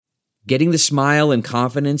Getting the smile and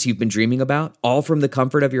confidence you've been dreaming about, all from the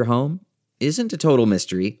comfort of your home, isn't a total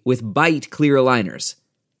mystery with Byte clear aligners.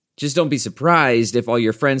 Just don't be surprised if all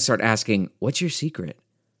your friends start asking, "What's your secret?"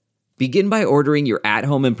 Begin by ordering your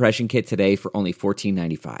at-home impression kit today for only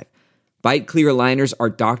 $14.95. Byte clear aligners are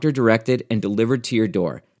doctor-directed and delivered to your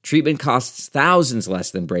door. Treatment costs thousands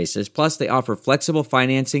less than braces, plus they offer flexible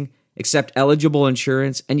financing, accept eligible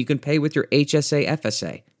insurance, and you can pay with your HSA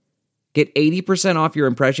FSA. Get 80% off your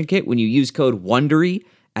impression kit when you use code WONDERY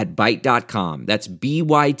at Byte.com. That's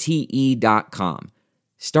BYTE.com.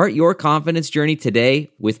 Start your confidence journey today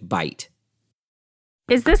with Byte.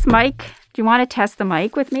 Is this mic? Do you want to test the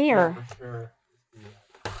mic with me, or? Yeah, sure.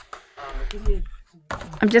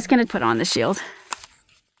 I'm just going to put on the shield.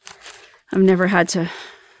 I've never had to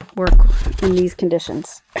work in these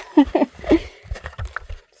conditions.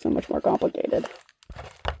 So much more complicated.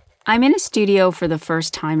 I'm in a studio for the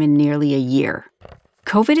first time in nearly a year.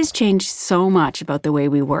 COVID has changed so much about the way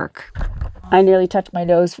we work. I nearly touched my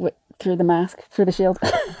nose through the mask, through the shield.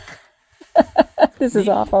 This is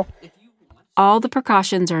awful. All the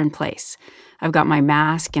precautions are in place. I've got my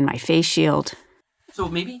mask and my face shield. So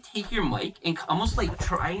maybe take your mic and almost like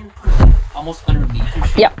try and put it almost underneath your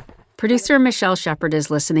shield. Yep. Producer Michelle Shepard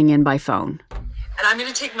is listening in by phone. And I'm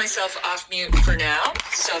going to take myself off mute for now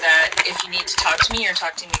so that if you need to talk to me, you're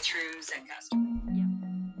talking to me through Zencastr.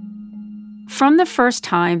 From the first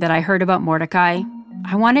time that I heard about Mordecai,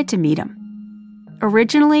 I wanted to meet him.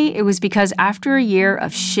 Originally, it was because after a year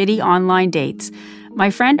of shitty online dates,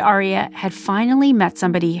 my friend Aria had finally met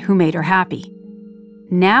somebody who made her happy.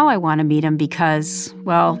 Now I want to meet him because,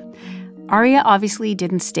 well, Aria obviously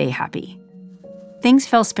didn't stay happy. Things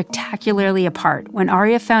fell spectacularly apart when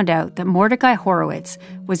Aria found out that Mordecai Horowitz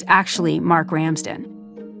was actually Mark Ramsden,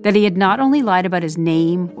 that he had not only lied about his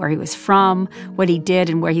name, where he was from, what he did,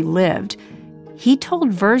 and where he lived, he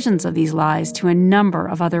told versions of these lies to a number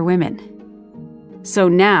of other women. So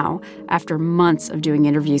now, after months of doing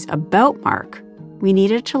interviews about Mark, we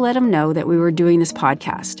needed to let him know that we were doing this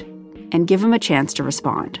podcast and give him a chance to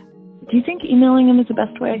respond. Do you think emailing him is the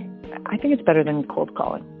best way? I think it's better than cold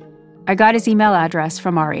calling. I got his email address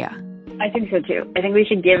from Aria. I think so too. I think we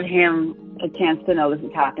should give him a chance to know this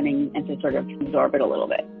is happening and to sort of absorb it a little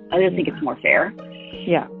bit. I just think it's more fair.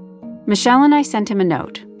 Yeah. Michelle and I sent him a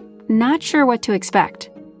note, not sure what to expect.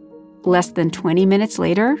 Less than 20 minutes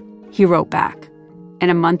later, he wrote back. And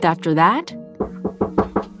a month after that,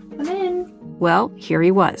 Come in. well, here he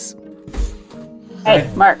was. Hey,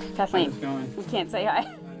 Mark, Kathleen. How's it going? We can't say hi.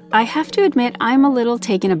 I have to admit, I'm a little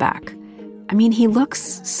taken aback. I mean, he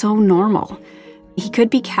looks so normal. He could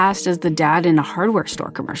be cast as the dad in a hardware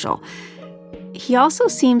store commercial. He also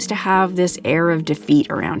seems to have this air of defeat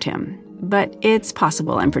around him, but it's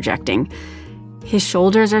possible I'm projecting. His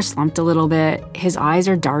shoulders are slumped a little bit, his eyes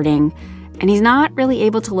are darting, and he's not really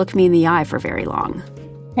able to look me in the eye for very long.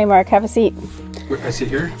 Hey, Mark, have a seat. I sit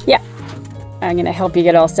here? Yeah. I'm going to help you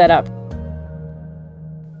get all set up.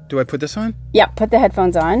 Do I put this on? Yeah, put the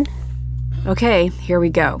headphones on. Okay, here we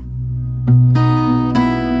go.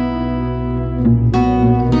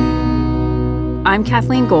 I'm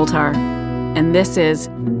Kathleen Goldhar, and this is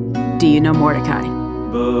Do You Know Mordecai?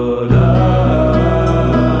 But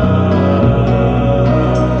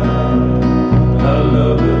I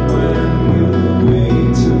love it when you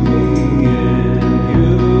wait to me and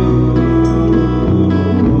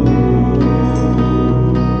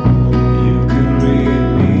you can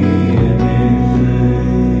read me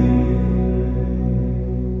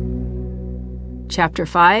anything. Chapter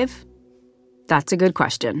 5, That's a Good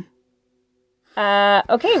Question.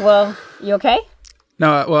 Okay, well, you okay?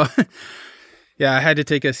 No, well, yeah, I had to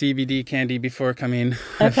take a CBD candy before coming.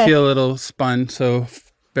 Okay. I feel a little spun, so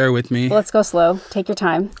bear with me. Well, let's go slow. Take your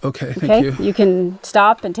time. Okay, thank Okay? you. You can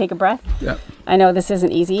stop and take a breath. Yeah, I know this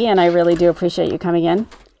isn't easy, and I really do appreciate you coming in.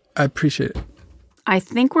 I appreciate it. I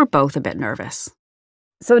think we're both a bit nervous.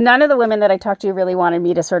 So none of the women that I talked to really wanted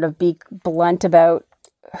me to sort of be blunt about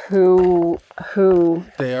who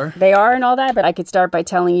They are? they are and all that, but I could start by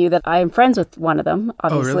telling you that I'm friends with one of them,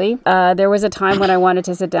 obviously. really? There was a time when I wanted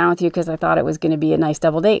to sit down with you because I thought it was going to be a nice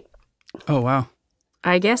double date. Oh, wow.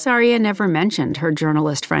 I guess Aria never mentioned her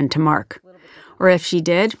journalist friend to Mark. Or if she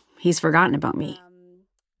did, he's forgotten about me.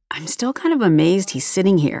 I'm still kind of amazed he's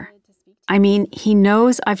sitting here. I mean, he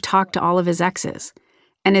knows I've talked to all of his exes,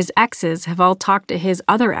 and his exes have all talked to his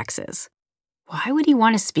other exes. Why would he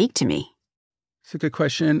want to speak to me? It's a good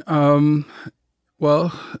question.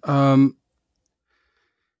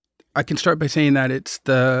 I can start by saying that it's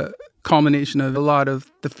the culmination of a lot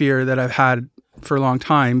of the fear that I've had for a long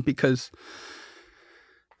time because,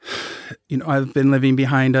 you know, I've been living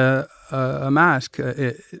behind a a mask,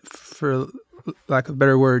 for lack of a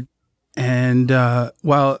better word. And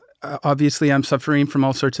while obviously I'm suffering from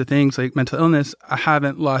all sorts of things like mental illness, I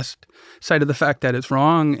haven't lost sight of the fact that it's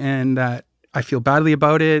wrong and that I feel badly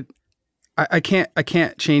about it. I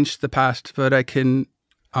can't change the past, but I can.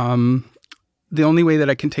 The only way that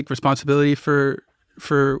I can take responsibility for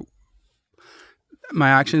my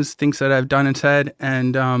actions, things that I've done and said,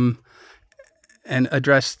 and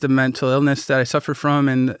address the mental illness that I suffer from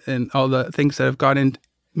and all the things that have gotten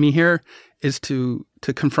me here, is to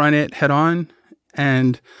confront it head on.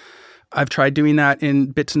 And I've tried doing that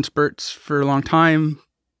in bits and spurts for a long time.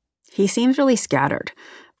 He seems really scattered,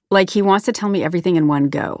 like he wants to tell me everything in one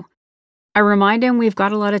go. I remind him we've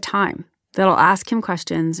got a lot of time, that I'll ask him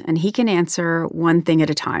questions and he can answer one thing at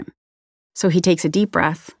a time. So he takes a deep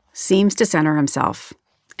breath, seems to center himself,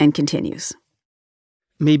 and continues.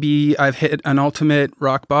 Maybe I've hit an ultimate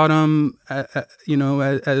rock bottom, as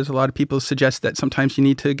a lot of people suggest that sometimes you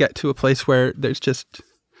need to get to a place where there's just,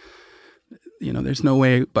 there's no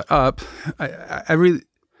way but up. I really,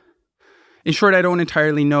 in short, I don't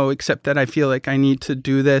entirely know, except that I feel like I need to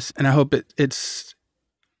do this. And I hope it's,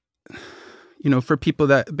 for people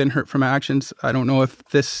that have been hurt from my actions, I don't know if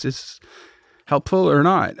this is helpful or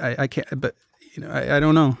not. I can't, but, I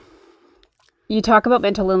don't know. You talk about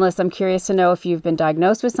mental illness. I'm curious to know if you've been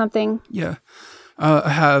diagnosed with something. Yeah, I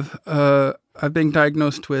have. I've been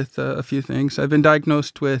diagnosed with a few things. I've been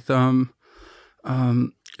diagnosed with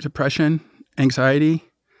depression, anxiety,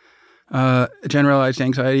 generalized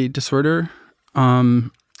anxiety disorder. I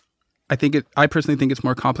personally think it's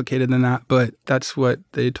more complicated than that, but that's what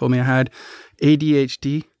they told me I had.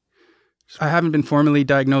 ADHD. I haven't been formally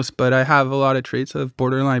diagnosed, but I have a lot of traits of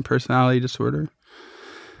borderline personality disorder.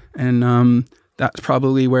 And that's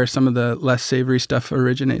probably where some of the less savory stuff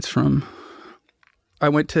originates from. I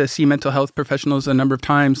went to see mental health professionals a number of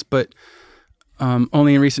times, but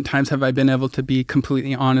only in recent times have I been able to be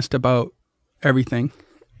completely honest about everything.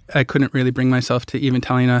 I couldn't really bring myself to even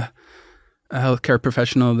telling a healthcare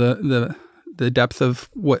professional the depth of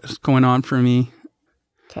what's going on for me.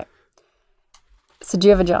 Okay. So do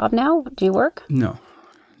you have a job now? Do you work? No,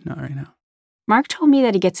 not right now. Mark told me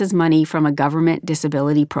that he gets his money from a government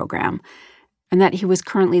disability program and that he was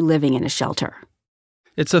currently living in a shelter.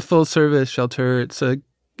 It's a full service shelter. It's a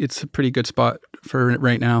pretty good spot for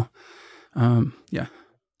right now. Yeah.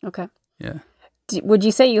 Okay. Yeah. Would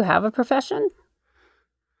you say you have a profession?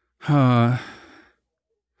 Good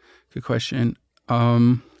question. I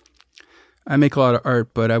make a lot of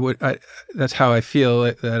art, but that's how I feel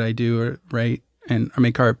that I do, right? And I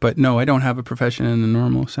make art, but no, I don't have a profession in the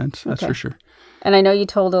normal sense. That's for sure. And I know you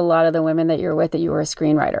told a lot of the women that you're with that you were a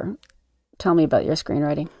screenwriter. Tell me about your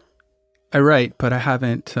screenwriting. I write, but I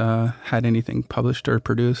haven't had anything published or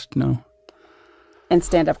produced, no. And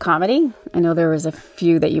stand-up comedy? I know there was a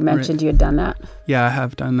few that you mentioned you had done that. Yeah, I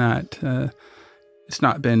have done that. It's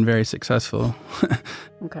not been very successful.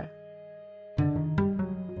 Okay.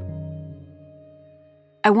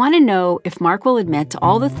 I want to know if Mark will admit to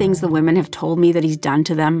all the things the women have told me that he's done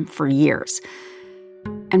to them for years,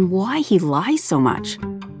 and why he lies so much.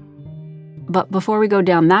 But before we go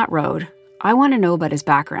down that road, I want to know about his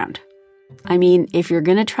background. I mean, if you're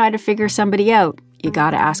going to try to figure somebody out, you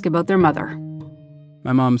got to ask about their mother.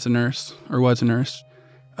 My mom's a nurse, or was a nurse.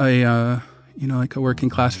 Like a working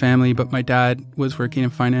class family, but my dad was working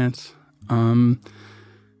in finance. So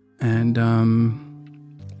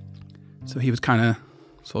he was kind of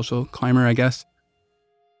social climber, I guess.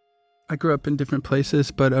 I grew up in different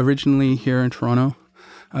places, but originally here in Toronto.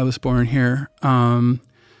 I was born here. In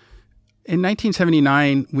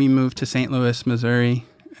 1979, we moved to St. Louis, Missouri.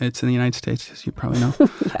 It's in the United States, as you probably know.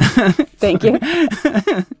 Thank you.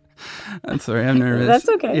 I'm sorry, I'm nervous. That's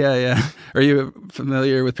okay. Yeah. Are you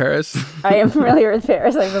familiar with Paris? I am familiar with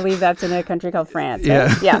Paris. I believe that's in a country called France.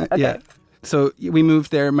 Right? Yeah. Okay. Yeah. So we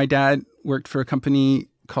moved there. My dad worked for a company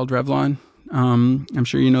called Revlon. I'm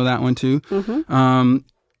sure you know that one too. Mm-hmm.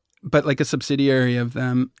 But like a subsidiary of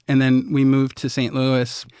them. And then we moved to St.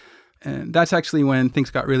 Louis. And that's actually when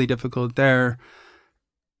things got really difficult there.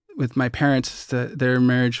 With my parents, their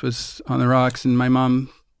marriage was on the rocks, and my mom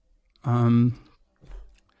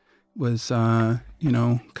was,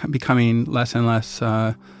 becoming less and less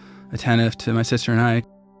attentive to my sister and I.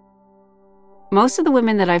 Most of the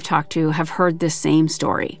women that I've talked to have heard this same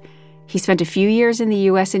story. He spent a few years in the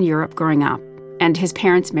U.S. and Europe growing up, and his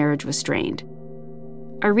parents' marriage was strained.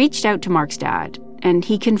 I reached out to Mark's dad, and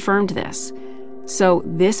he confirmed this. So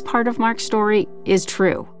this part of Mark's story is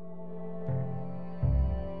true.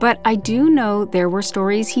 But I do know there were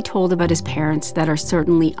stories he told about his parents that are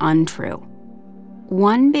certainly untrue.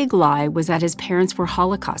 One big lie was that his parents were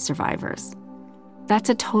Holocaust survivors. That's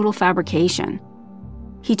a total fabrication.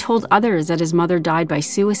 He told others that his mother died by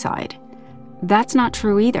suicide. That's not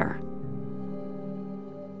true either.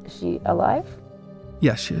 Is she alive?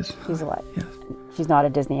 Yes, she is. She's alive. Yes. She's not a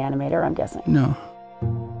Disney animator, I'm guessing. No.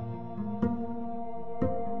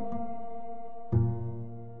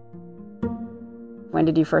 When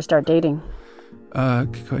did you first start dating?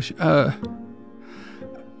 Good question.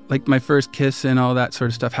 Like my first kiss and all that sort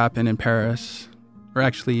of stuff happened in Paris. Or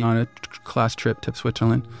actually on a class trip to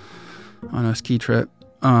Switzerland. On a ski trip.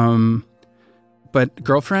 But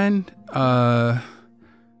girlfriend, I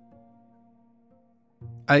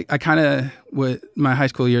kind of, my high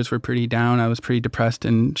school years were pretty down. I was pretty depressed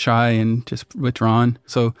and shy and just withdrawn.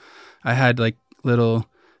 So I had like little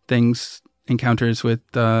encounters with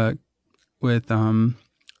women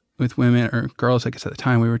or girls, I guess at the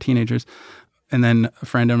time we were teenagers. And then a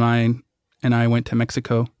friend of mine and I went to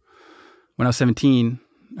Mexico when I was 17.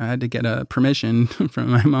 I had to get a permission from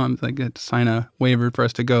my mom, like to sign a waiver for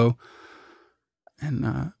us to go. And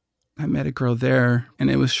I met a girl there, and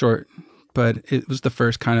it was short, but it was the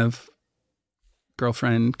first kind of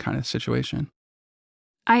girlfriend kind of situation.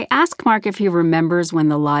 I asked Mark if he remembers when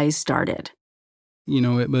the lies started. You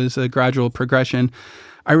know, it was a gradual progression.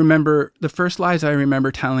 I remember the first lies I remember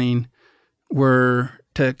telling were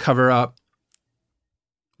to cover up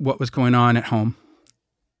what was going on at home.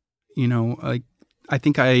 You know, like I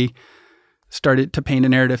think I started to paint a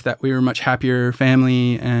narrative that we were a much happier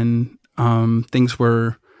family and things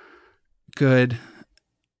were good.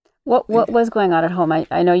 What was going on at home?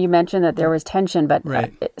 I know you mentioned that there was tension, but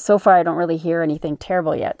right. So far I don't really hear anything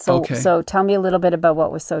terrible yet. So So tell me a little bit about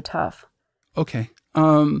what was so tough. Okay.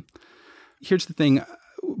 Here's the thing.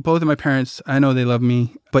 Both of my parents, I know they love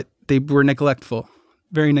me, but they were neglectful,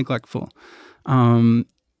 very neglectful.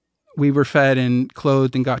 We were fed and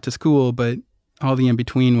clothed and got to school, but all the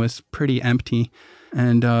in-between was pretty empty.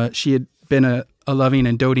 And she had been a loving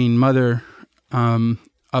and doting mother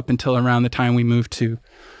up until around the time we moved to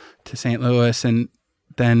St. Louis. And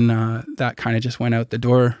then that kind of just went out the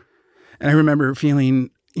door. And I remember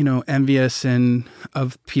feeling, you know, envious and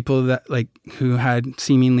of people that like who had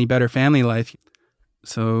seemingly better family life.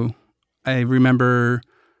 So I don't remember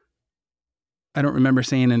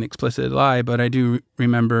saying an explicit lie, but I do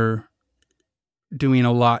remember doing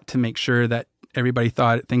a lot to make sure that everybody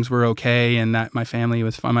thought things were okay and that my family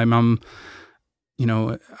was fine. My mom, you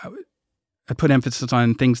know, I put emphasis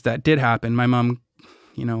on things that did happen. My mom,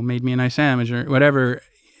 you know, made me a nice sandwich or whatever,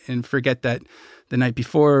 and forget that the night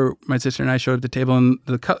before my sister and I showed up at the table and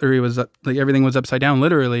the cutlery was up, like everything was upside down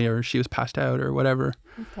literally, or she was passed out or whatever.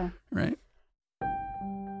 Okay. Right.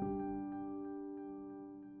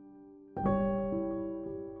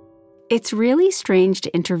 It's really strange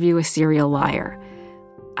to interview a serial liar.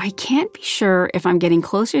 I can't be sure if I'm getting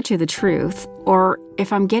closer to the truth or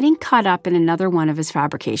if I'm getting caught up in another one of his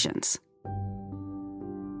fabrications.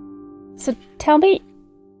 So tell me,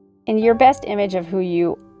 in your best image of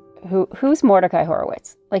who's Mordecai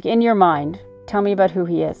Horowitz? Like in your mind, tell me about who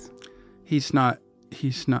he is.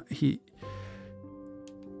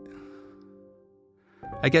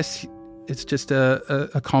 I guess it's just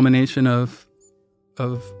a culmination of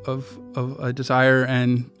a desire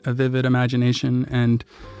and a vivid imagination and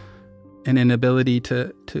an inability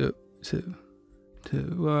to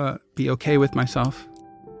be okay with myself.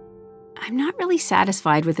 I'm not really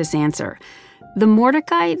satisfied with this answer. The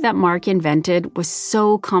Mordecai that Mark invented was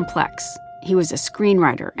so complex. He was a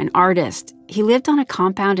screenwriter, an artist. He lived on a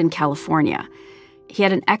compound in California. He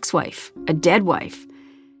had an ex-wife, a dead wife.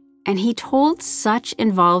 And he told such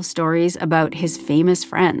involved stories about his famous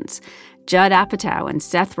friends, Judd Apatow and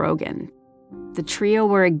Seth Rogen. The trio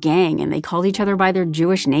were a gang and they called each other by their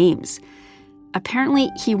Jewish names.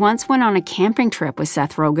 Apparently, he once went on a camping trip with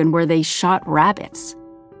Seth Rogen where they shot rabbits.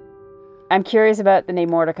 I'm curious about the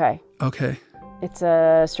name Mordecai. Okay. It's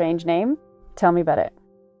a strange name. Tell me about it.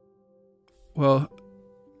 Well,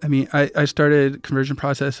 I mean, I started conversion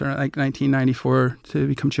process around like 1994 to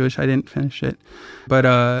become Jewish. I didn't finish it.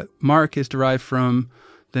 But Mark is derived from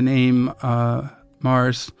the name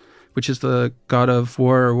Mars, which is the god of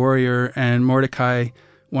war or warrior, and Mordecai,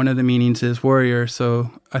 one of the meanings is warrior, so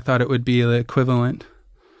I thought it would be the equivalent.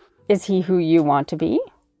 Is he who you want to be?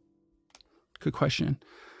 Good question.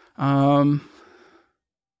 Not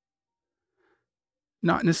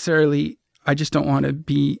necessarily. I just don't want to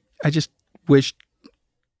be,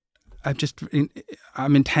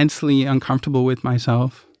 I'm intensely uncomfortable with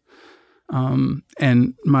myself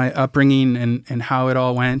and my upbringing and how it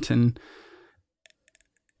all went, and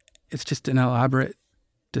it's just an elaborate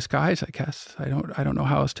disguise, I guess. I don't know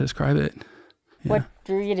how else to describe it. Yeah. What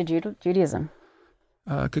drew you to Judaism?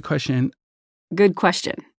 Good question. Good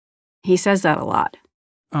question. He says that a lot.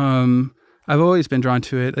 I've always been drawn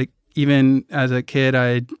to it. Like even as a kid,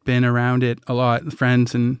 I'd been around it a lot with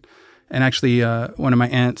friends, and actually one of my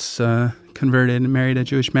aunts converted and married a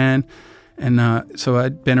Jewish man, and so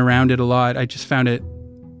I'd been around it a lot. I just found it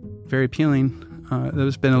very appealing.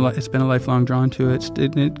 It's been a lifelong drawn to it.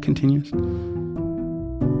 It continues.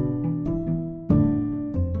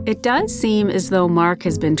 It does seem as though Mark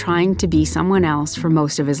has been trying to be someone else for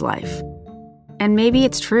most of his life. And maybe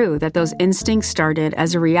it's true that those instincts started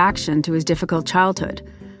as a reaction to his difficult childhood.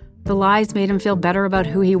 The lies made him feel better about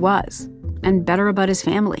who he was and better about his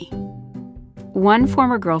family. One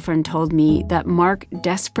former girlfriend told me that Mark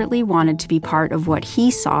desperately wanted to be part of what he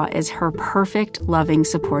saw as her perfect, loving,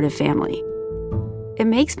 supportive family. It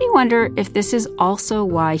makes me wonder if this is also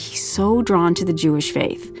why he's so drawn to the Jewish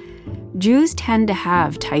faith. Jews tend to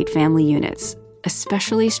have tight family units,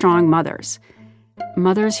 especially strong mothers.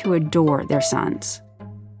 Mothers who adore their sons.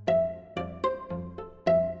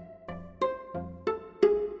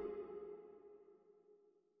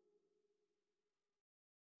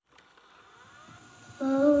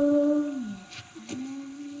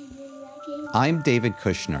 I'm David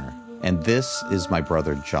Kushner, and this is my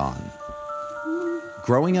brother John.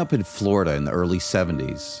 Growing up in Florida in the early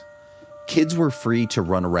 70s, kids were free to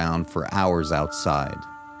run around for hours outside.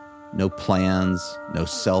 No plans, no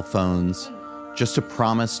cell phones, just a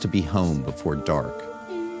promise to be home before dark.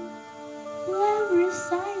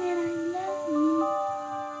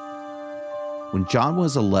 When John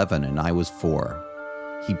was 11 and I was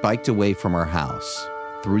 4, he biked away from our house,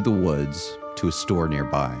 through the woods, to a store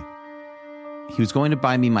nearby. He was going to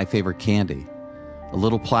buy me my favorite candy, a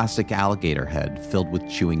little plastic alligator head filled with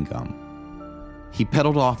chewing gum. He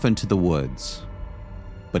pedaled off into the woods,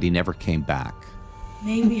 but he never came back.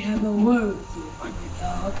 Maybe have a word with you,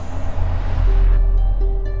 underdog.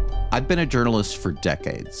 I've been a journalist for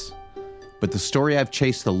decades, but the story I've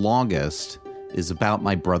chased the longest is about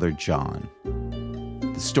my brother John.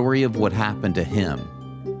 The story of what happened to him.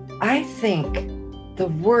 I think the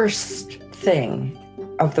worst thing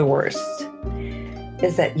of the worst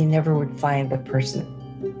is that you never would find the person.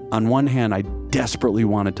 On one hand, I desperately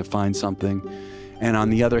wanted to find something, and on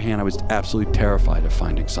the other hand, I was absolutely terrified of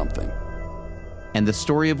finding something. And the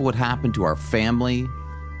story of what happened to our family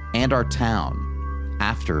and our town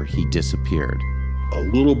after he disappeared. A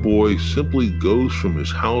little boy simply goes from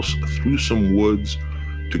his house through some woods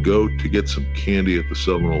to go to get some candy at the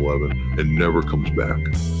 7-Eleven and never comes back.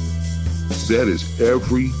 That is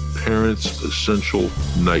every parent's essential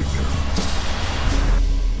nightmare.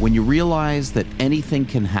 When you realize that anything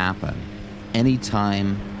can happen,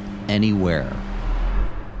 anytime, anywhere,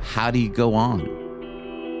 how do you go on?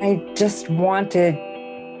 I just wanted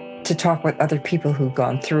to talk with other people who've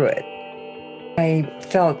gone through it. I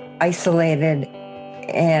felt isolated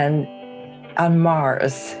and on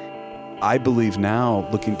Mars. I believe now,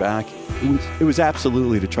 looking back, it was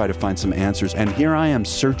absolutely to try to find some answers. And here I am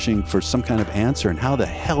searching for some kind of answer. And how the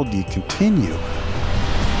hell do you continue?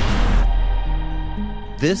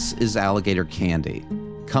 This is Alligator Candy.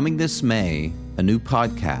 Coming this May, a new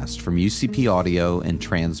podcast from UCP Audio and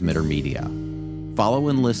Transmitter Media. Follow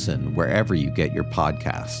and listen wherever you get your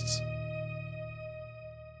podcasts.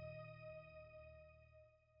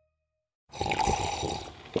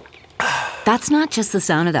 That's not just the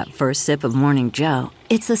sound of that first sip of Morning Joe.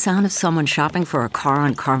 It's the sound of someone shopping for a car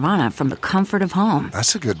on Carvana from the comfort of home.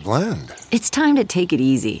 That's a good blend. It's time to take it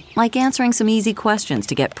easy, like answering some easy questions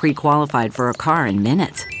to get pre-qualified for a car in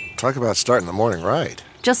minutes. Talk about starting the morning right.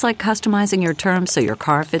 Just like customizing your terms so your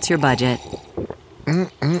car fits your budget.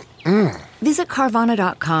 Visit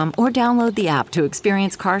Carvana.com or download the app to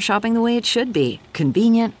experience car shopping the way it should be.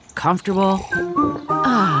 Convenient, comfortable.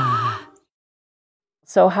 Ah.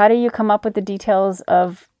 So how do you come up with the details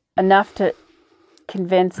of enough to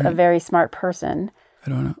convince a very smart person? I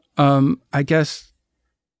don't know. I guess,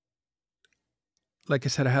 like I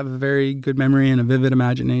said, I have a very good memory and a vivid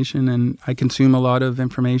imagination, and I consume a lot of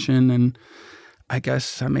information, and I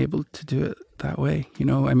guess I'm able to do it that way. You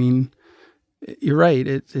know, I mean, you're right.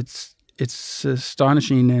 It's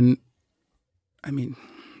astonishing, and I mean,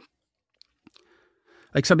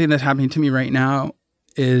 like something that's happening to me right now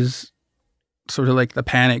is sort of like the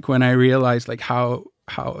panic when I realize like how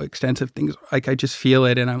extensive things, like I just feel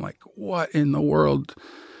it and I'm like, what in the world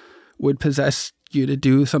would possess you to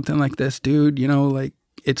do something like this, dude? You know, like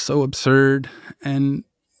it's so absurd and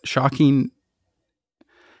shocking.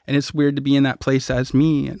 And it's weird to be in that place as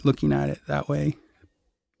me and looking at it that way.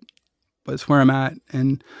 But it's where I'm at.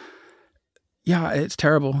 And yeah, it's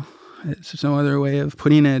terrible. There's no other way of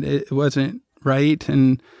putting it. It wasn't right,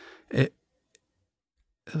 and it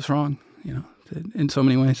was wrong, in so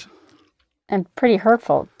many ways. And pretty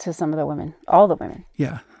hurtful to some of the women, all the women.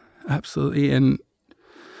 Yeah, absolutely. And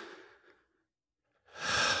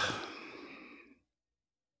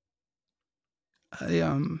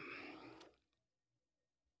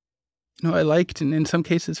I liked and in some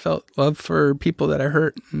cases felt love for people that I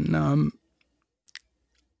hurt, and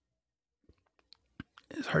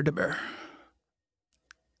it's hard to bear.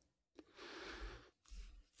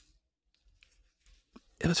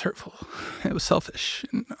 It was hurtful. It was selfish.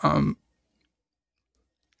 And,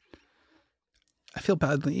 I feel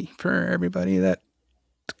badly for everybody that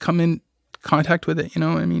come in contact with it,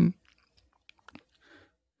 I mean.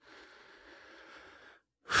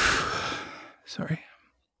 Sorry.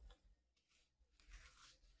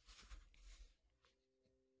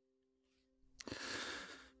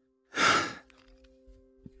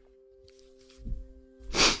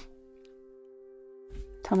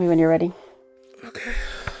 Tell me when you're ready. Okay.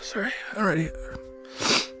 Sorry. I'm ready.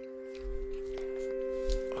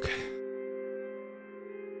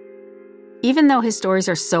 Even though his stories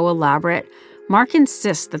are so elaborate, Mark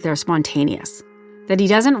insists that they're spontaneous, that he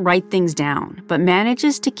doesn't write things down, but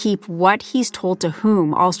manages to keep what he's told to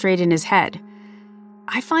whom all straight in his head.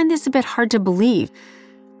 I find this a bit hard to believe.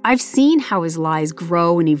 I've seen how his lies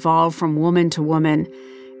grow and evolve from woman to woman.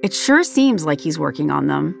 It sure seems like he's working on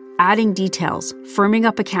them, adding details, firming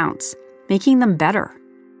up accounts, making them better.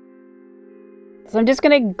 So I'm just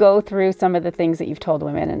going to go through some of the things that you've told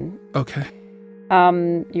women. And okay.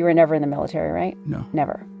 You were never in the military, right? No.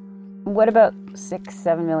 Never. What about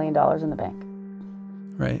 $6-7 million in the bank?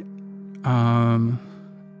 Right.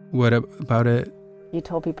 What about it? You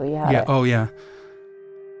told people you had it. Oh, yeah.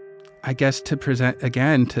 I guess to present,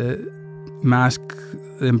 again, to mask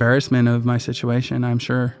the embarrassment of my situation, I'm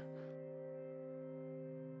sure.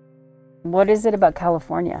 What is it about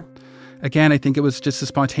California? Again, I think it was just a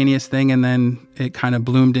spontaneous thing, and then it kind of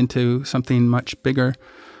bloomed into something much bigger.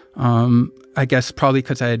 I guess probably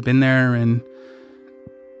because I had been there and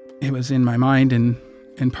it was in my mind and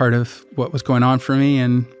part of what was going on for me.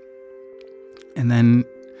 And then,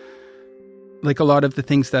 like a lot of the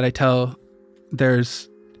things that I tell, it's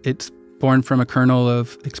born from a kernel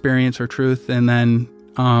of experience or truth, and then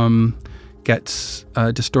gets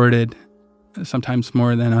distorted, sometimes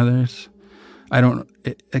more than others.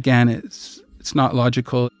 It's not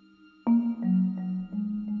logical.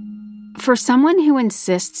 For someone who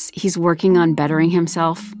insists he's working on bettering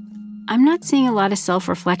himself, I'm not seeing a lot of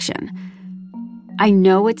self-reflection. I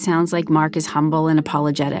know it sounds like Mark is humble and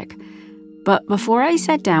apologetic, but before I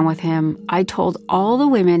sat down with him, I told all the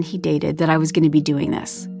women he dated that I was going to be doing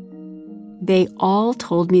this. They all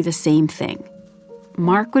told me the same thing.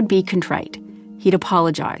 Mark would be contrite. He'd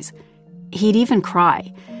apologize. He'd even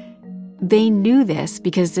cry. They knew this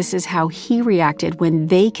because this is how he reacted when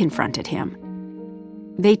they confronted him.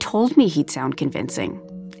 They told me he'd sound convincing,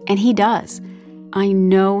 and he does. I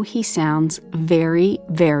know he sounds very,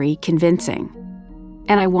 very convincing,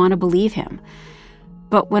 and I want to believe him.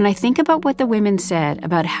 But when I think about what the women said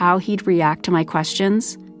about how he'd react to my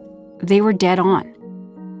questions, they were dead on.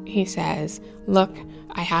 He says, look,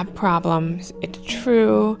 I have problems. It's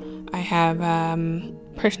true. I have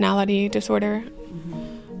personality disorder.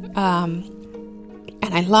 And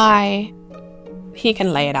I lie. He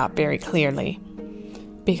can lay it out very clearly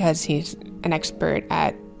because he's an expert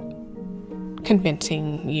at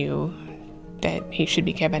convincing you that he should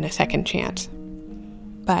be given a second chance.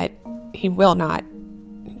 But he will not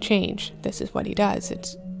change. This is what he does.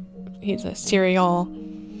 He's a serial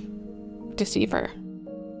deceiver.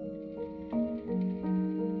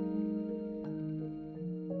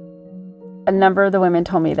 A number of the women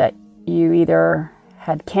told me that you either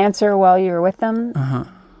had cancer while you were with them,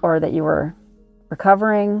 or that you were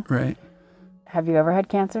recovering. Right. Have you ever had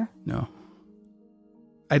cancer? No.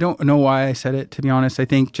 I don't know why I said it, to be honest. I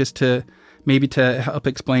think just to help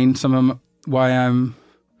explain some of why I'm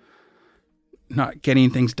not getting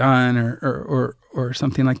things done or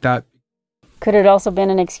something like that. Could it also been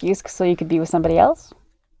an excuse so you could be with somebody else?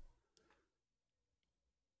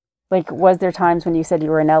 Like, was there times when you said you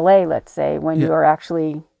were in LA, let's say, when you were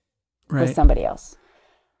actually with somebody else?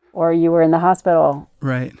 Or you were in the hospital,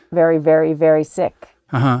 right? Very, very, very sick.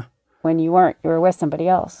 when you weren't. You were with somebody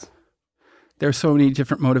else. There's so many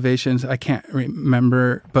different motivations. I can't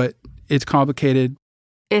remember, but it's complicated.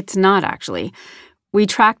 It's not, actually. We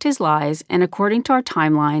tracked his lies, and according to our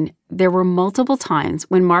timeline, there were multiple times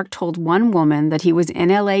when Mark told one woman that he was in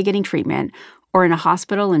LA getting treatment or in a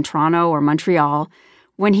hospital in Toronto or Montreal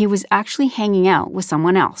when he was actually hanging out with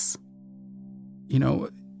someone else. You know,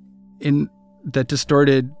 in that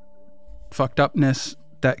distorted fucked upness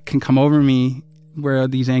that can come over me, where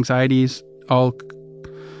these anxieties all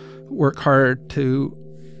work hard to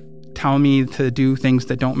tell me to do things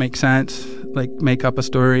that don't make sense, like make up a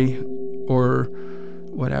story or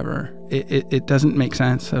whatever. It doesn't make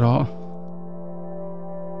sense at all.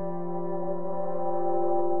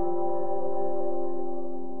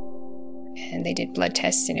 And they did blood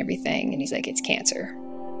tests and everything, and he's like, it's cancer.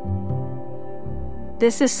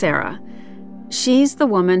 This is Sarah. She's the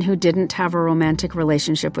woman who didn't have a romantic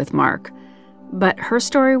relationship with Mark, but her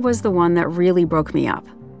story was the one that really broke me up.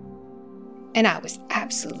 And I was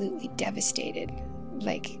absolutely devastated.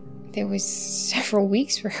 Like, there was several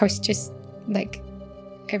weeks where I was just, like,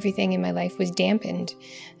 everything in my life was dampened,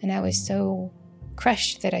 and I was so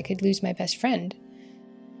crushed that I could lose my best friend.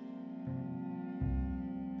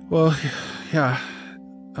 Well, yeah.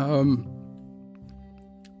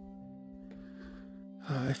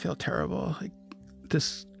 I feel terrible. Like,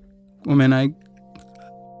 this woman, I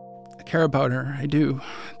care about her. I do.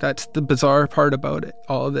 That's the bizarre part about it,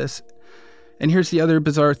 all of this. And here's the other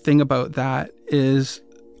bizarre thing about that is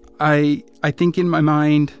I think in my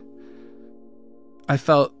mind, I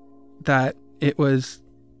felt that it was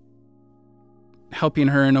helping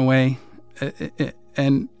her in a way.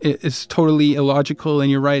 And it is totally illogical, and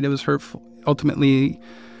you're right, it was hurtful. Ultimately,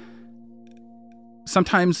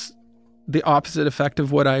 sometimes the opposite effect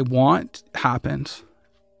of what I want happens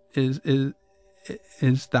is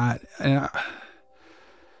that. And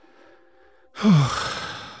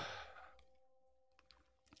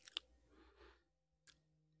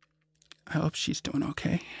I hope she's doing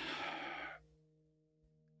okay.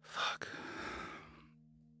 Fuck.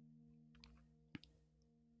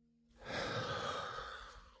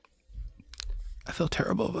 I feel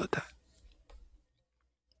terrible about that.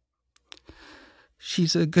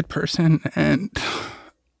 She's a good person and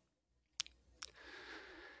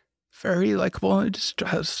very likable, and just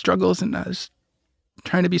has struggles, and I was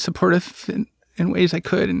trying to be supportive in ways I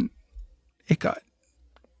could, and it got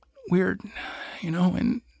weird,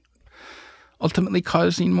 and ultimately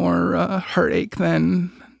causing more heartache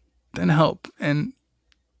than help. And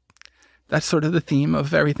that's sort of the theme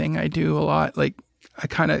of everything I do a lot. Like, I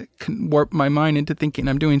kind of can warp my mind into thinking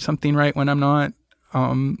I'm doing something right when I'm not.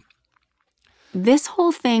 This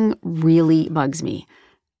whole thing really bugs me.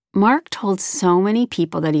 Mark told so many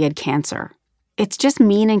people that he had cancer. It's just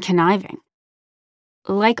mean and conniving.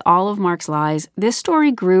 Like all of Mark's lies, this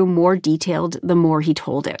story grew more detailed the more he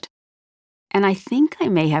told it. And I think I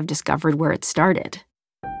may have discovered where it started.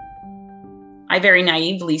 I very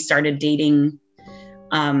naively started dating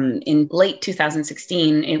in late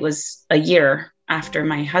 2016. It was a year after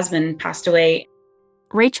my husband passed away.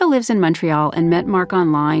 Rachel lives in Montreal and met Mark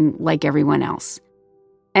online like everyone else.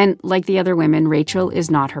 And like the other women, Rachel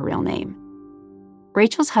is not her real name.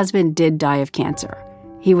 Rachel's husband did die of cancer.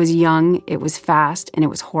 He was young, it was fast, and it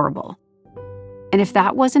was horrible. And if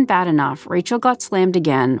that wasn't bad enough, Rachel got slammed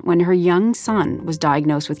again when her young son was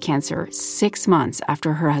diagnosed with cancer 6 months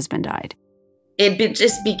after her husband died. It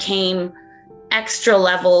just became extra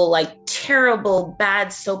level, like terrible,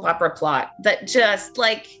 bad soap opera plot that just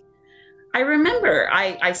like, I remember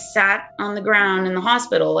I sat on the ground in the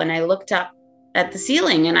hospital and I looked up at the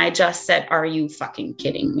ceiling and I just said, are you fucking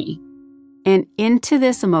kidding me? And into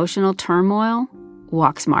this emotional turmoil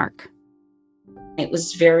walks Mark. It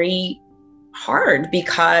was very hard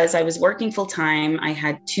because I was working full time. I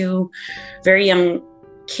had 2 very young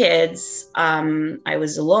kids. I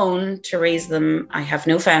was alone to raise them. I have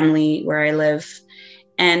no family where I live.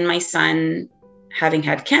 And my son, having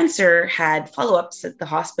had cancer, had follow-ups at the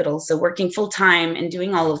hospital. So working full time and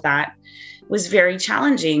doing all of that was very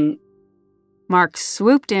challenging. Mark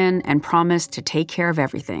swooped in and promised to take care of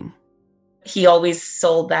everything. He always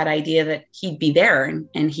sold that idea that he'd be there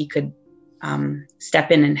and he could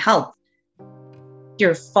step in and help.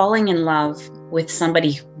 You're falling in love with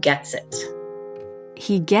somebody who gets it.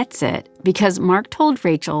 He gets it because Mark told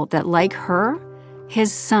Rachel that, like her,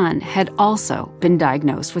 his son had also been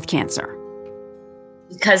diagnosed with cancer.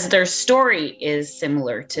 Because their story is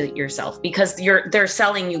similar to yourself, because they're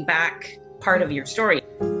selling you back part of your story.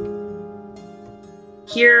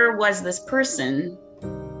 Here was this person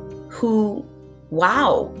who,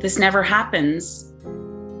 wow, this never happens,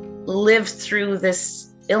 lived through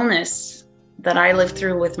this illness that I lived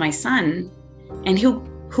through with my son, and who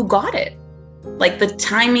got it. Like the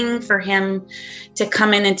timing for him to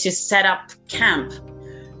come in and to set up camp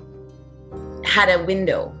had a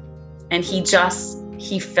window, and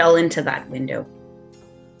he fell into that window.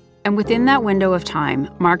 And within that window of time,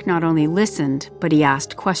 Mark not only listened, but he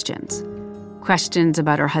asked questions. Questions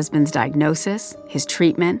about her husband's diagnosis, his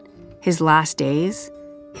treatment, his last days,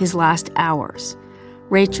 his last hours.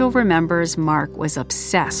 Rachel remembers Mark was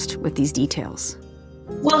obsessed with these details.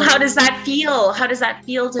 Well, how does that feel? How does that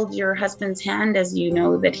feel to hold your husband's hand as you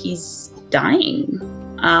know that he's dying?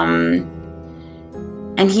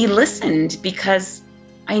 And he listened, because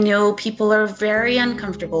I know people are very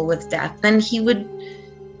uncomfortable with death, and he would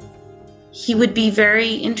be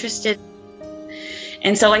very interested.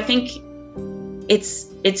 And so I think it's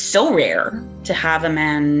so rare to have a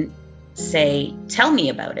man say, tell me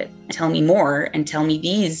about it, tell me more, and tell me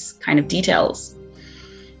these kind of details.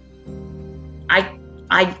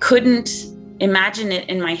 I couldn't imagine it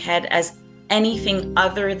in my head as anything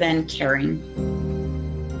other than caring.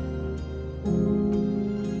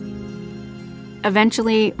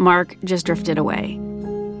 Eventually, Mark just drifted away.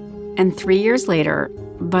 And 3 years later,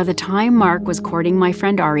 by the time Mark was courting my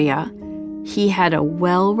friend Aria, he had a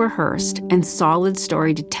well-rehearsed and solid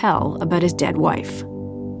story to tell about his dead wife.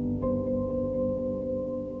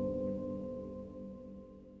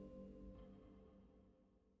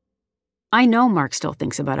 I know Mark still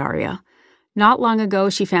thinks about Aria. Not long ago,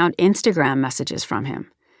 she found Instagram messages from him.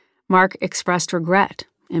 Mark expressed regret,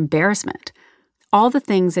 embarrassment, all the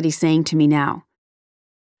things that he's saying to me now.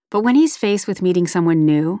 But when he's faced with meeting someone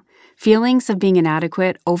new, feelings of being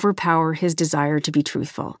inadequate overpower his desire to be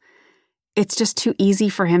truthful. It's just too easy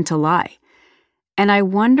for him to lie. And I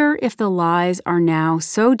wonder if the lies are now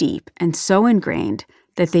so deep and so ingrained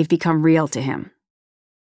that they've become real to him.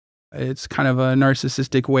 It's kind of a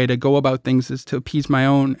narcissistic way to go about things, is to appease my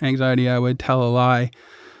own anxiety. I would tell a lie.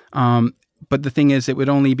 But the thing is, it would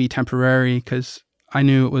only be temporary, because I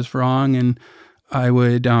knew it was wrong, and I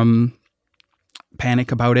would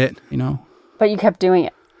panic about it, you know. But you kept doing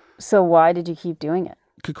it. So why did you keep doing it?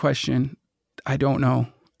 Good question. I don't know.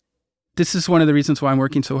 This is one of the reasons why I'm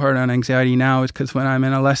working so hard on anxiety now, is because when I'm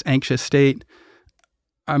in a less anxious state,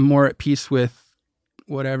 I'm more at peace with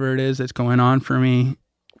whatever it is that's going on for me.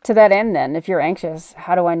 To that end, then, if you're anxious,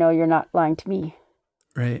 how do I know you're not lying to me?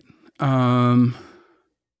 Right. I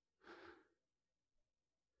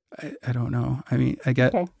don't know. I mean, I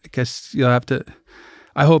guess you'll have to.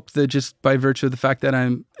 I hope that just by virtue of the fact that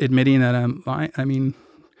I'm admitting that I'm lying. I mean,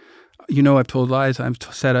 you know, I've told lies. I've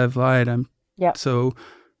said I've lied. So,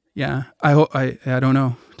 yeah. I hope. I don't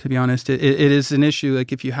know. To be honest, it is an issue.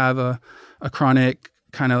 Like if you have a chronic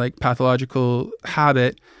kind of like pathological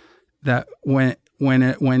habit, that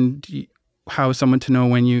how is someone to know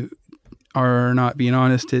when you are not being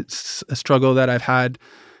honest? It's a struggle that I've had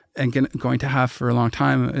and going to have for a long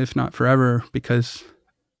time, if not forever, because,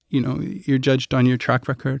 you know, you're judged on your track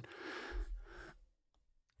record.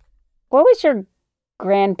 What was your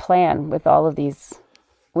grand plan with all of these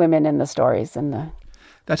women in the stories?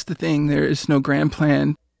 That's the thing. There is no grand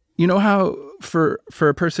plan. You know how for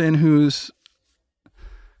a person who's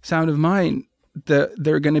sound of mind,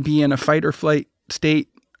 they're going to be in a fight or flight state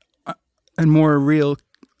and more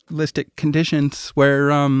realistic conditions where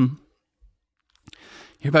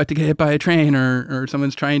you're about to get hit by a train or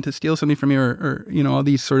someone's trying to steal something from you or you know, all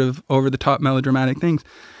these sort of over-the-top melodramatic things.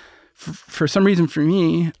 For some reason, for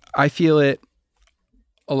me, I feel it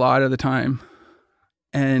a lot of the time.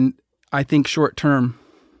 And I think short-term,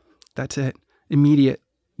 that's it,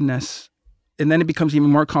 immediateness. And then it becomes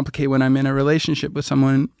even more complicated when I'm in a relationship with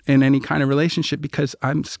someone, in any kind of relationship, because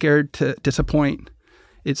I'm scared to disappoint.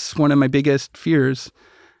 It's one of my biggest fears.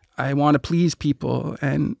 I want to please people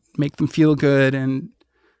and make them feel good, and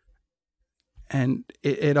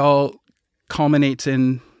it all culminates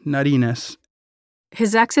in nuttiness.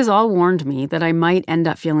 His exes all warned me that I might end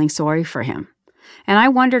up feeling sorry for him, and I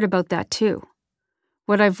wondered about that too.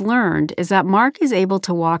 What I've learned is that Mark is able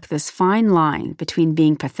to walk this fine line between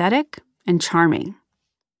being pathetic and charming.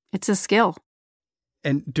 It's a skill.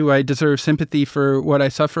 And do I deserve sympathy for what I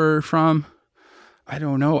suffer from? I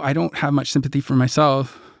don't know. I don't have much sympathy for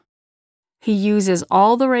myself. He uses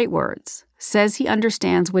all the right words, says he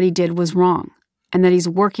understands what he did was wrong, and that he's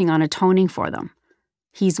working on atoning for them.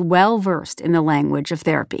 He's well-versed in the language of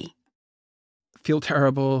therapy. Feel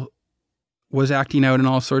terrible, was acting out in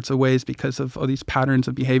all sorts of ways because of all these patterns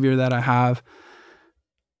of behavior that I have.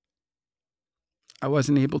 I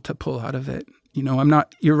wasn't able to pull out of it. You know,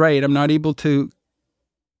 you're right.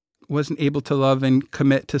 Wasn't able to love and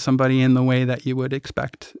commit to somebody in the way that you would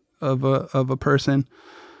expect of a person.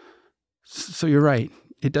 So you're right.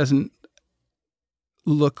 It doesn't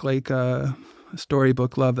look like a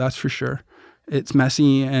storybook love, that's for sure. It's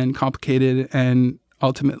messy and complicated and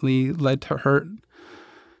ultimately led to hurt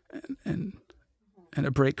and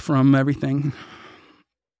a break from everything.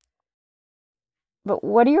 But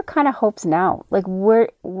what are your kind of hopes now? Like, where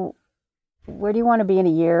do you want to be in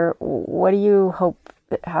a year? What do you hope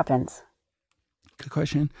that happens? Good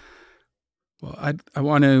question. Well, I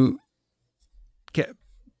want to get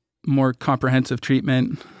more comprehensive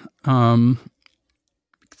treatment.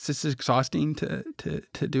 It's just exhausting to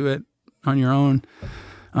do it on your own,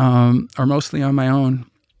 or mostly on my own.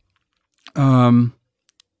 I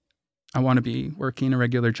want to be working a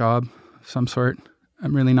regular job of some sort.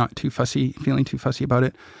 I'm really not feeling too fussy about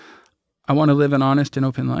it. I want to live an honest and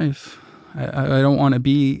open life. I don't want to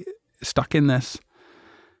be stuck in this.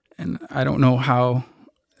 And I don't know how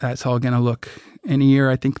that's all going to look in a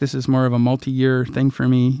year. I think this is more of a multi-year thing for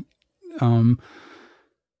me. I'm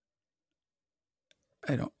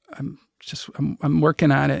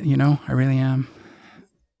working at it, I really am.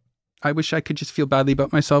 I wish I could just feel badly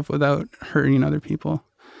about myself without hurting other people.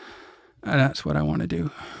 And that's what I want to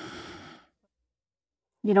do.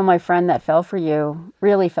 My friend that fell for you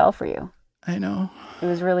really fell for you. I know. It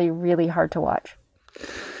was really, really hard to watch.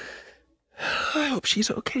 I hope she's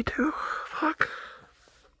okay too. Fuck.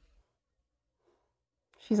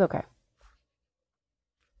 She's okay.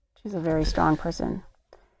 She's a very strong person.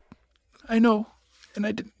 I know.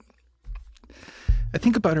 And I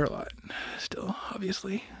think about her a lot still,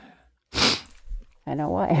 obviously. I know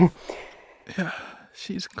why. Yeah,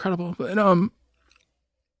 she's incredible. But,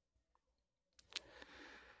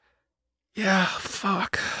 yeah,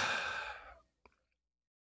 fuck.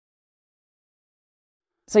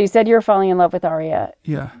 So you said you were falling in love with Aria.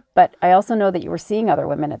 Yeah. But I also know that you were seeing other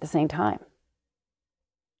women at the same time.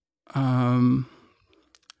 I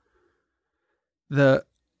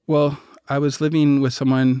was living with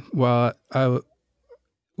someone while I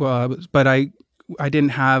was, but I didn't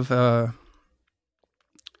have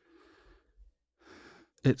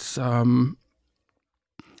it's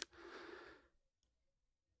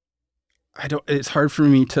hard for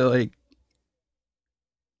me to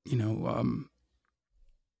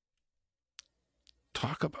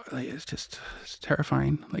talk about it. It's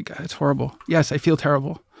terrifying. It's horrible. Yes, I feel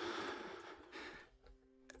terrible.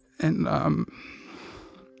 And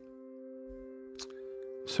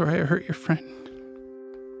sorry I hurt your friend.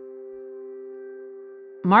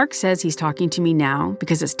 Mark says he's talking to me now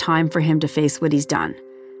because it's time for him to face what he's done.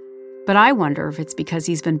 But I wonder if it's because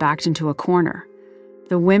he's been backed into a corner.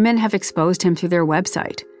 The women have exposed him through their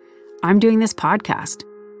website. I'm doing this podcast.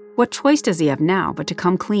 What choice does he have now but to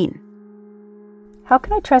come clean? How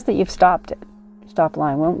can I trust that you've stopped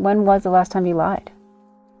lying? When was the last time you lied?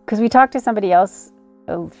 Because we talked to somebody else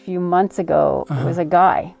a few months ago. It was a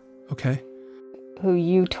guy. Okay. Who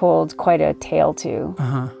you told quite a tale to.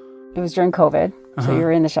 It was during COVID, so you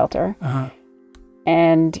were in the shelter.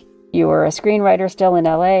 And you were a screenwriter still in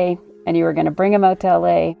LA, and you were going to bring him out to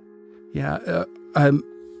LA. Yeah,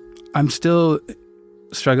 I'm still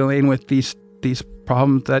struggling with these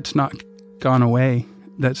problems. That's not gone away.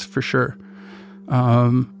 That's for sure.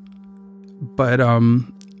 But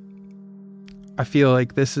I feel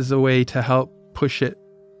like this is a way to help push it,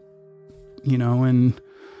 and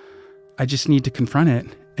I just need to confront it.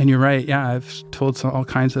 And you're right. Yeah, I've told all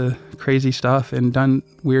kinds of crazy stuff and done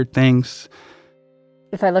weird things.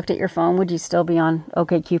 If I looked at your phone, would you still be on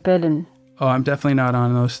OkCupid? And oh, I'm definitely not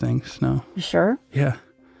on those things. No. You sure? Yeah.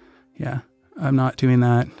 I'm not doing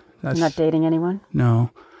that. You're not dating anyone?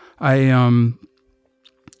 No.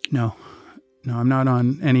 No, I'm not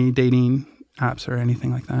on any dating apps or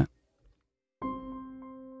anything like that.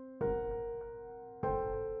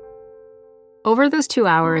 Over those 2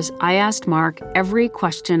 hours, I asked Mark every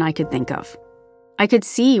question I could think of. I could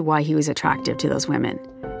see why he was attractive to those women,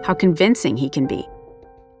 how convincing he can be.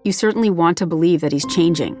 You certainly want to believe that he's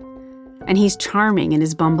changing, and he's charming in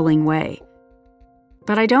his bumbling way.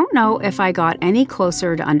 But I don't know if I got any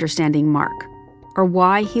closer to understanding Mark, or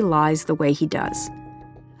why he lies the way he does.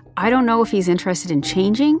 I don't know if he's interested in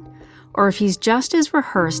changing, or if he's just as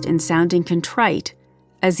rehearsed in sounding contrite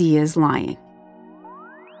as he is lying.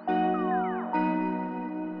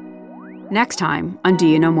 Next time on Do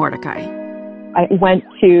You Know Mordecai? I went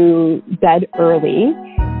to bed early,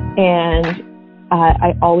 and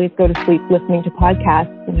I always go to sleep listening to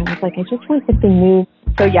podcasts, and I was like, I just want something new.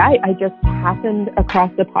 So yeah, I just happened across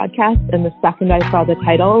the podcast, and the second I saw the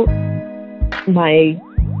title, my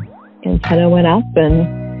antenna went up, and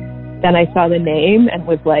then I saw the name and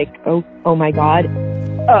was like, oh my God,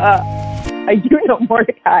 I do know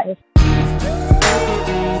Mordecai.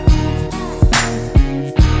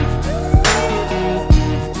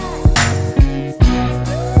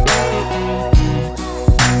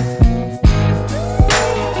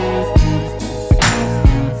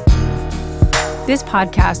 This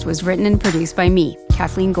podcast was written and produced by me,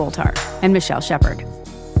 Kathleen Goldhar, and Michelle Shepard.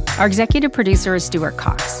 Our executive producer is Stuart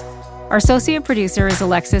Cox. Our associate producer is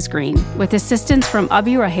Alexis Green, with assistance from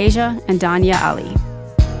Abu Raheja and Danya Ali.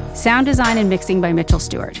 Sound design and mixing by Mitchell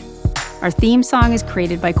Stewart. Our theme song is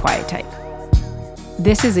created by Quiet Type.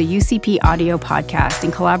 This is a UCP audio podcast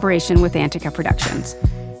in collaboration with Antica Productions.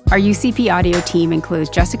 Our UCP audio team includes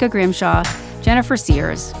Jessica Grimshaw, Jennifer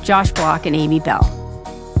Sears, Josh Block, and Amy Bell.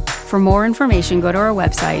 For more information, go to our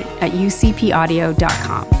website at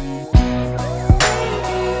ucpaudio.com.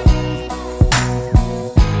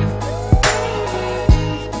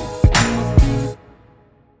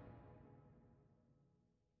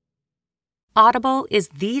 Audible is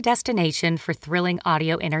the destination for thrilling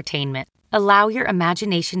audio entertainment. Allow your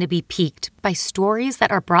imagination to be piqued by stories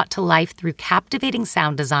that are brought to life through captivating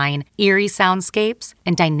sound design, eerie soundscapes,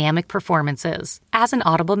 and dynamic performances. As an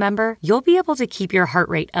Audible member, you'll be able to keep your heart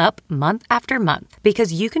rate up month after month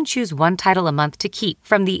because you can choose one title a month to keep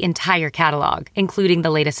from the entire catalog, including the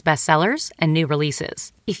latest bestsellers and new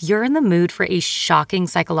releases. If you're in the mood for a shocking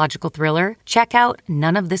psychological thriller, check out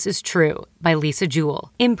None of This Is True by Lisa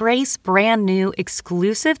Jewell. Embrace brand new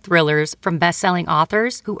exclusive thrillers from best-selling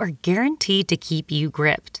authors who are guaranteed to keep you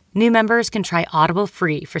gripped. New members can try Audible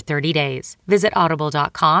free for 30 days. Visit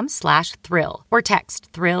audible.com/thrill or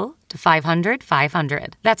text thrill to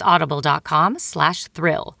 500-500. That's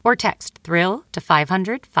audible.com/thrill or text thrill to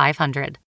 500-500.